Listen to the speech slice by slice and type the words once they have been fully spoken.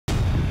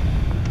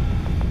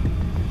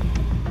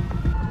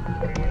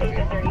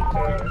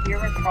You're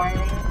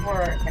responding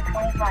for a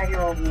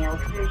 25-year-old male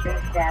who's been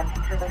stabbed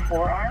to the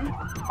forearm.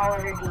 All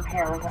other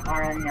details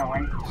are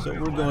unknown. So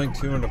we're going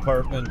to an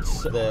apartment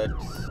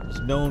that's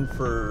known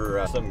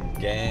for some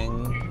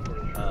gang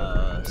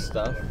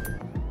stuff.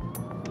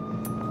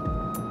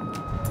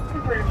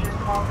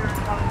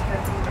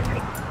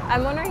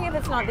 I'm wondering if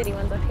it's not the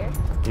ones up here.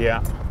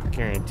 Yeah,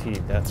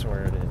 guaranteed that's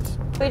where it is.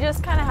 We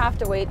just kind of have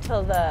to wait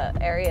till the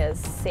area is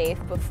safe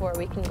before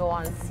we can go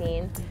on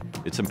scene.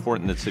 It's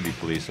important that city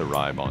police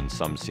arrive on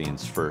some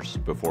scenes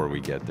first before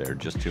we get there,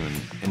 just to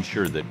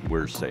ensure that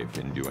we're safe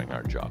in doing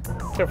our job.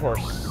 10-4,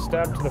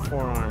 stab to the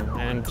forearm,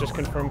 and just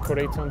confirm code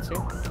 8's on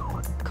scene.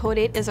 Code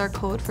 8 is our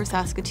code for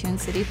Saskatoon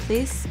City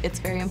Police. It's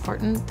very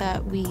important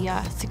that we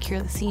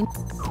secure the scene.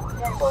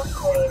 Both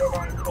code 8 is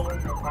on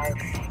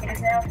scene. It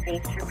is now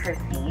safe to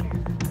proceed.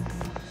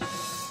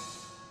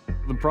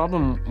 The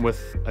problem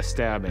with a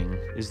stabbing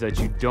is that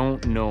you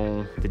don't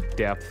know the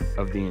depth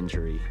of the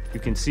injury. You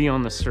can see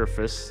on the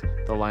surface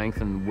the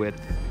length and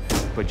width,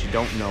 but you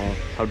don't know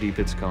how deep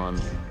it's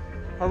gone.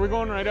 Are we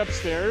going right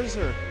upstairs,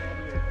 or?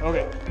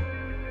 Okay.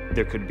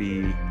 There could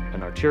be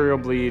an arterial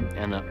bleed,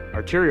 and an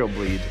arterial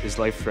bleed is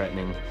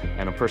life-threatening,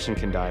 and a person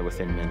can die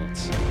within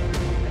minutes. Do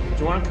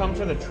you want to come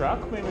to the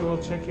truck? Maybe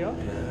we'll check you out.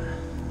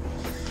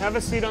 Have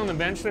a seat on the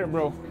bench there,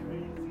 bro.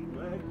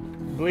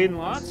 Bleeding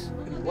lots?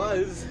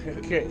 Was.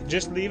 Okay,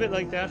 just leave it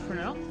like that for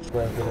now.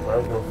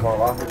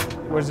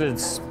 Was it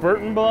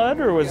spurting blood,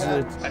 or was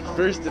it? At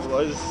first it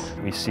was.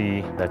 We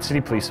see that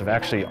city police have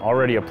actually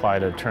already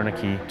applied a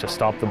tourniquet to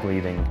stop the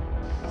bleeding.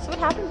 So what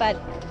happened, bud?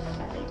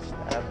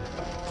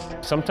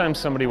 Sometimes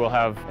somebody will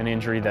have an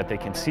injury that they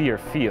can see or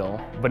feel,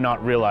 but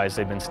not realize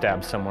they've been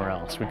stabbed somewhere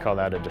else. We call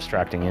that a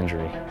distracting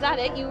injury. Is that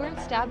it? You weren't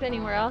stabbed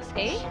anywhere else,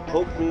 eh?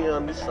 Poked me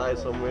on this side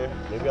somewhere,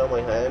 maybe on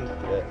my hand.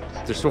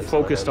 Yeah. They're so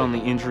focused on the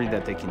injury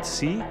that they can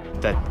see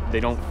that they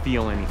don't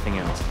feel anything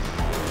else.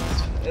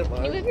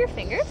 Can you move your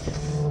fingers?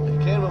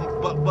 I can,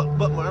 but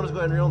my arm's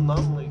going real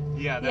numb. Like.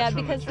 Yeah,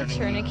 because the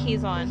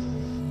tourniquet's on.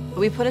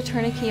 We put a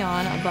tourniquet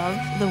on above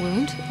the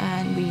wound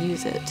and we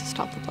use it to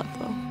stop the blood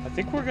flow. I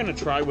think we're gonna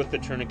try with the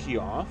tourniquet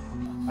off.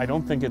 I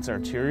don't think it's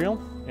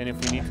arterial, and if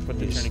we need to put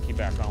the tourniquet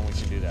back on, we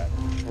can do that.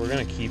 We're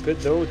gonna keep it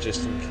though,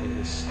 just in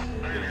case.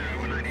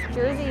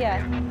 Jersey,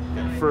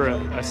 For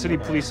a city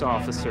police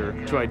officer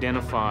to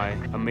identify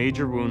a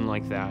major wound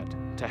like that,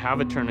 to have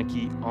a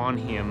tourniquet on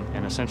him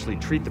and essentially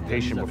treat the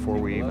patient before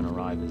we even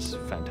arrive is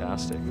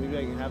fantastic. Maybe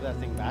I can have that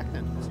thing back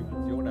then.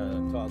 Do you want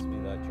to toss me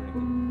that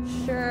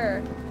tourniquet?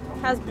 Sure.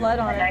 Has blood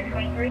on it.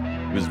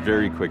 It was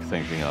very quick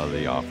thinking of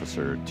the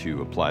officer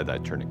to apply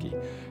that tourniquet.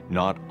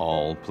 Not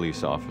all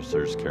police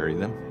officers carry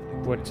them.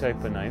 What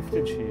type of knife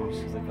did she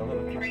use? Like a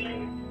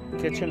little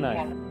kitchen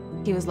knife.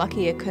 He was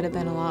lucky. It could have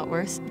been a lot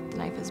worse. The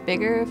knife was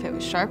bigger. If it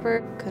was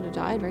sharper, could have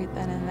died right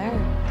then and there.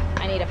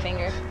 I need a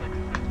finger.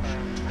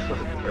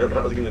 I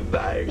was gonna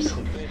die or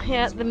something.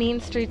 Yeah, the mean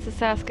streets of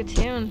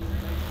Saskatoon.